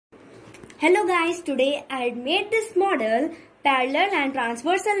Hello guys, today I had made this model parallel and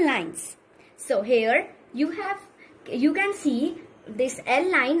transversal lines. So here you can see this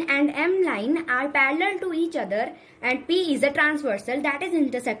L line and M line are parallel to each other and P is a transversal that is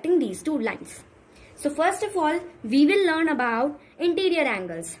intersecting these two lines. So first of all we will learn about interior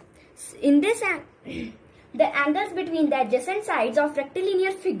angles. In this the angles between the adjacent sides of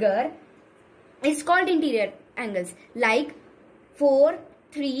rectilinear figure is called interior angles, like 4,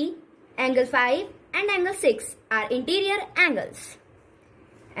 3, angle 5 and angle 6 are interior angles.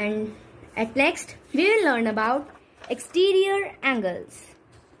 And at next we will learn about exterior angles.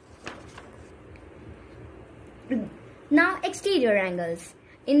 Now exterior angles.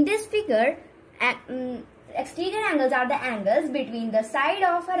 In this figure, exterior angles are the angles between the side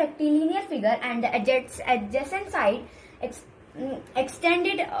of a rectilinear figure and the adjacent side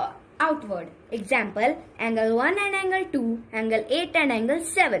extended outward. Example, angle 1 and angle 2, angle 8 and angle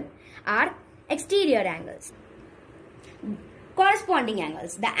 7 are exterior angles. Corresponding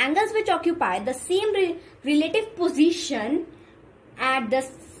angles. The angles which occupy the same relative position at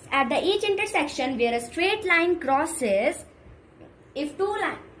each intersection where a straight line crosses. If two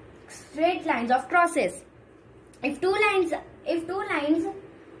lines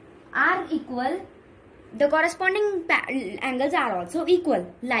are equal, the corresponding angles are also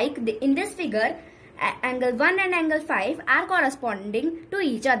equal. Like in this figure, angle 1 and angle 5 are corresponding to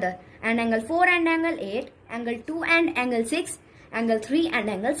each other, and angle 4 and angle 8, angle 2 and angle 6, angle 3 and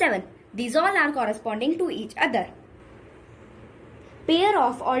angle 7. These all are corresponding to each other. Pair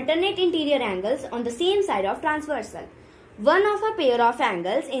of alternate interior angles on the same side of transversal. One of a pair of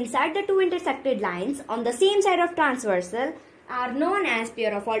angles inside the two intersected lines on the same side of transversal are known as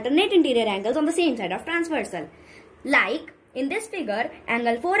pair of alternate interior angles on the same side of transversal. Like in this figure,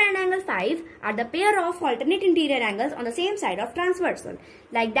 angle 4 and angle 5 are the pair of alternate interior angles on the same side of transversal.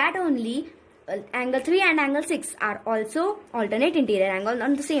 Like that only, angle 3 and angle 6 are also alternate interior angles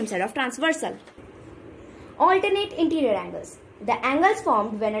on the same side of transversal. Alternate interior angles. The angles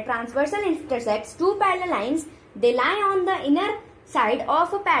formed when a transversal intersects two parallel lines, they lie on the inner side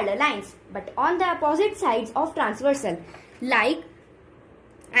of a parallel lines but on the opposite sides of transversal. Like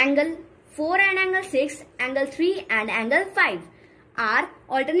angle 4 and angle 6, angle 3 and angle 5 are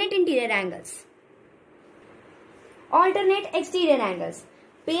alternate interior angles. Alternate exterior angles.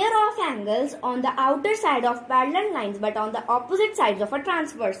 Pair of angles on the outer side of parallel lines but on the opposite sides of a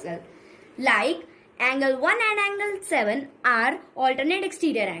transversal. Like angle 1 and angle 7 are alternate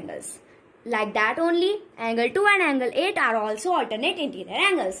exterior angles. Like that only, angle 2 and angle 8 are also alternate interior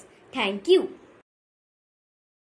angles. Thank you.